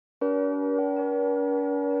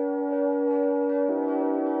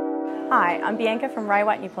Hi, I'm Bianca from Ray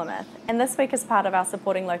White New Plymouth, and this week as part of our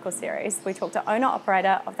Supporting Local series, we talked to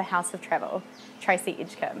owner-operator of the House of Travel, Tracey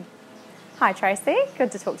Edgecombe. Hi Tracey,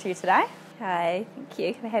 good to talk to you today. Hi, thank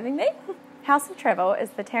you for having me. House of Travel is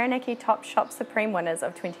the Taranaki Top Shop Supreme winners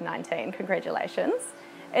of 2019, congratulations.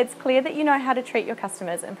 It's clear that you know how to treat your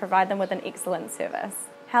customers and provide them with an excellent service.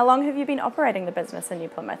 How long have you been operating the business in New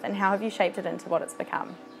Plymouth and how have you shaped it into what it's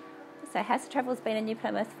become? So House of Travel's been in New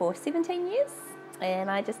Plymouth for 17 years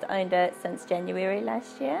and I just owned it since January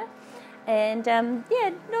last year. And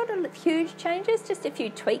not a huge changes, just a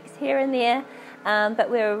few tweaks here and there,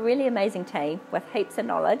 but we're a really amazing team with heaps of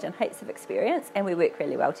knowledge and heaps of experience and we work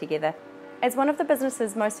really well together. As one of the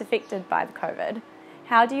businesses most affected by the COVID,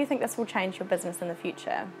 how do you think this will change your business in the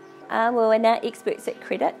future? Well, we're now experts at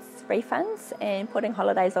credits, refunds and putting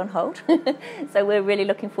holidays on hold. So we're really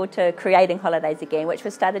looking forward to creating holidays again, which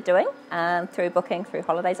we've started doing through booking through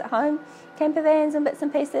holidays at home, camper vans and bits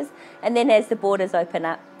and pieces. And then as the borders open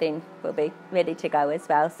up, then we'll be ready to go as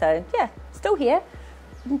well. So yeah, still here.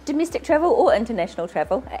 Domestic travel or international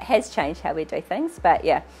travel, it has changed how we do things, but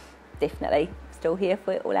yeah, definitely still here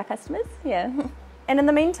for all our customers, yeah. And in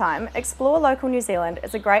the meantime, Explore Local New Zealand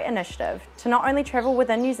is a great initiative to not only travel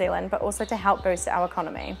within New Zealand, but also to help boost our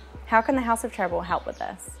economy. How can the House of Travel help with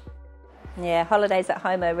this? Yeah, holidays at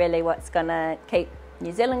home are really what's going to keep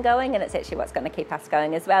New Zealand going, and it's actually what's going to keep us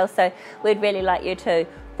going as well. So we'd really like you to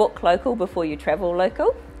book local before you travel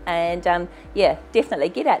local. And yeah, definitely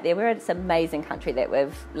get out there. We're in this amazing country that we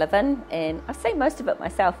live in, and I've seen most of it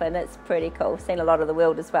myself and it's pretty cool. I've seen a lot of the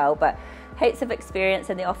world as well, but heaps of experience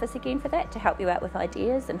in the office again for that, to help you out with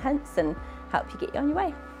ideas and hints and help you get on your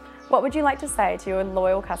way. What would you like to say to your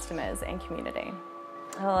loyal customers and community?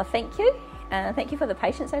 Oh, thank you. Thank you for the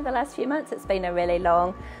patience over the last few months. It's been a really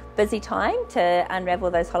long, busy time to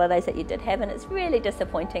unravel those holidays that you did have, and it's really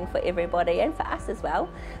disappointing for everybody and for us as well.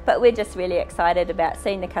 But we're just really excited about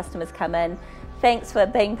seeing the customers come in. Thanks for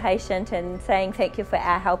being patient and saying thank you for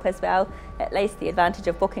our help as well. At least the advantage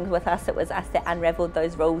of booking with us, it was us that unravelled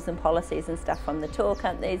those rules and policies and stuff from the tour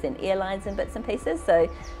companies and airlines and bits and pieces, so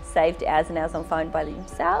saved hours and hours on phone by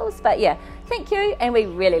themselves. But yeah, thank you, and we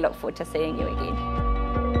really look forward to seeing you again.